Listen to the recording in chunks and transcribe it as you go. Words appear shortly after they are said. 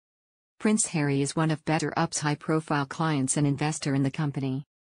Prince Harry is one of BetterUp's high-profile clients and investor in the company.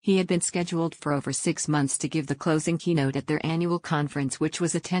 He had been scheduled for over 6 months to give the closing keynote at their annual conference, which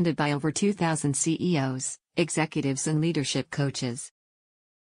was attended by over 2,000 CEOs, executives and leadership coaches.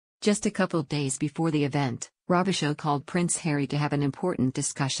 Just a couple days before the event, Robichaud called Prince Harry to have an important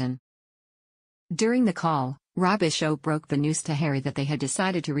discussion. During the call, Robichaud broke the news to Harry that they had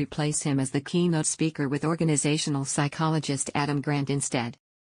decided to replace him as the keynote speaker with organizational psychologist Adam Grant instead.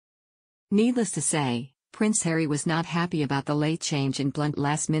 Needless to say, Prince Harry was not happy about the late change and blunt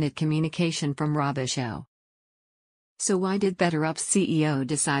last-minute communication from Robichaud. So why did BetterUp's CEO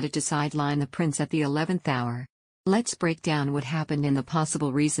decide to sideline the prince at the 11th hour? Let's break down what happened and the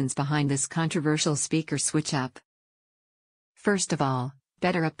possible reasons behind this controversial speaker switch-up. First of all,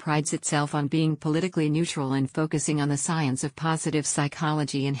 BetterUp prides itself on being politically neutral and focusing on the science of positive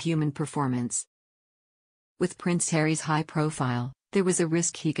psychology and human performance. With Prince Harry's high profile, there was a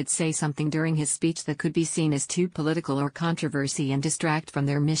risk he could say something during his speech that could be seen as too political or controversy and distract from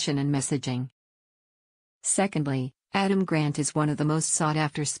their mission and messaging. Secondly, Adam Grant is one of the most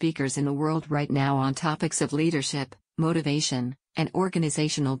sought-after speakers in the world right now on topics of leadership, motivation, and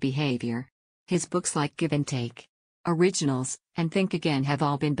organizational behavior. His books like Give and Take, Originals, and Think Again have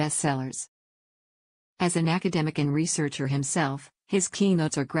all been bestsellers. As an academic and researcher himself, his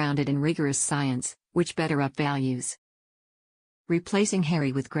keynotes are grounded in rigorous science, which BetterUp values. Replacing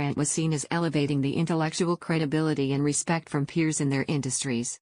Harry with Grant was seen as elevating the intellectual credibility and respect from peers in their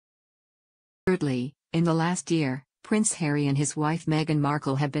industries. Thirdly, in the last year, Prince Harry and his wife Meghan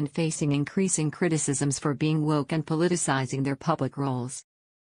Markle have been facing increasing criticisms for being woke and politicizing their public roles.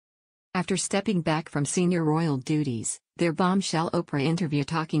 After stepping back from senior royal duties, their bombshell Oprah interview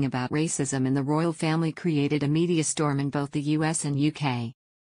talking about racism in the royal family created a media storm in both the US and UK.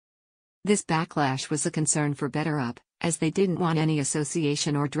 This backlash was a concern for BetterUp, as they didn't want any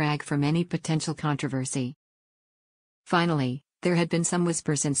association or drag from any potential controversy. Finally, there had been some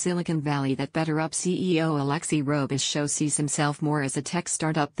whispers in Silicon Valley that BetterUp CEO Alexei Robichaud sees himself more as a tech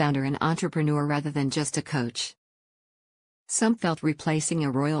startup founder and entrepreneur rather than just a coach. Some felt replacing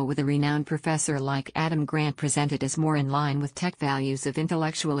a royal with a renowned professor like Adam Grant presented as more in line with tech values of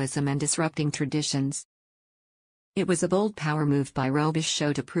intellectualism and disrupting traditions. It was a bold power move by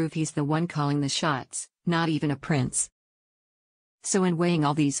Robichaud to prove he's the one calling the shots, not even a prince. So in weighing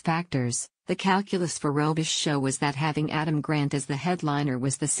all these factors, the calculus for Robichaud was that having Adam Grant as the headliner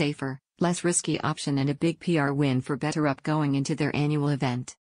was the safer, less risky option and a big PR win for BetterUp going into their annual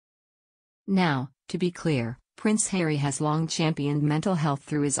event. Now, to be clear, Prince Harry has long championed mental health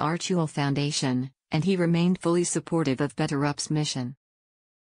through his Archie Foundation, and he remained fully supportive of BetterUp's mission.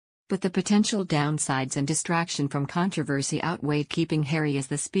 But the potential downsides and distraction from controversy outweighed keeping Harry as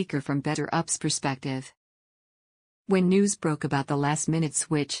the speaker from BetterUp's perspective. When news broke about the last-minute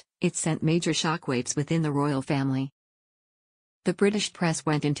switch, it sent major shockwaves within the royal family. The British press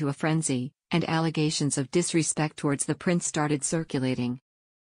went into a frenzy, and allegations of disrespect towards the prince started circulating.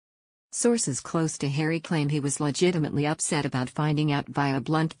 Sources close to Harry claim he was legitimately upset about finding out via a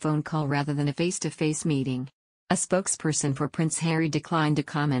blunt phone call rather than a face-to-face meeting. A spokesperson for Prince Harry declined to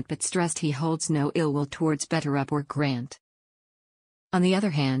comment but stressed he holds no ill will towards BetterUp or Grant. On the other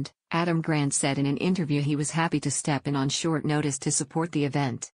hand, Adam Grant said in an interview he was happy to step in on short notice to support the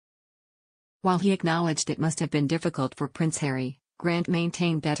event. While he acknowledged it must have been difficult for Prince Harry, Grant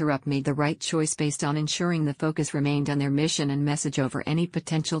maintained BetterUp made the right choice based on ensuring the focus remained on their mission and message over any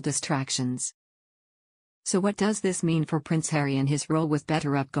potential distractions. So what does this mean for Prince Harry and his role with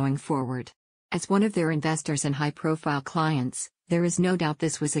BetterUp going forward? As one of their investors and high-profile clients, there is no doubt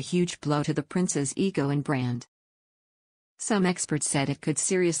this was a huge blow to the prince's ego and brand. Some experts said it could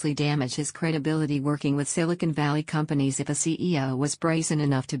seriously damage his credibility working with Silicon Valley companies if a CEO was brazen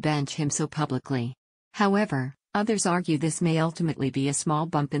enough to bench him so publicly. However, others argue this may ultimately be a small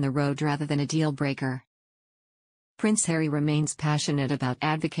bump in the road rather than a deal-breaker. Prince Harry remains passionate about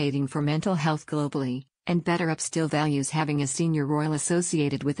advocating for mental health globally, and BetterUp still values having a senior royal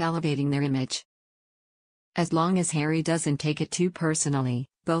associated with elevating their image. As long as Harry doesn't take it too personally,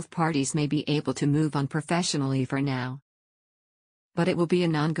 both parties may be able to move on professionally for now. But it will be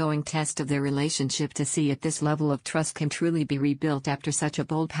an ongoing test of their relationship to see if this level of trust can truly be rebuilt after such a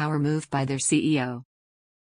bold power move by their CEO.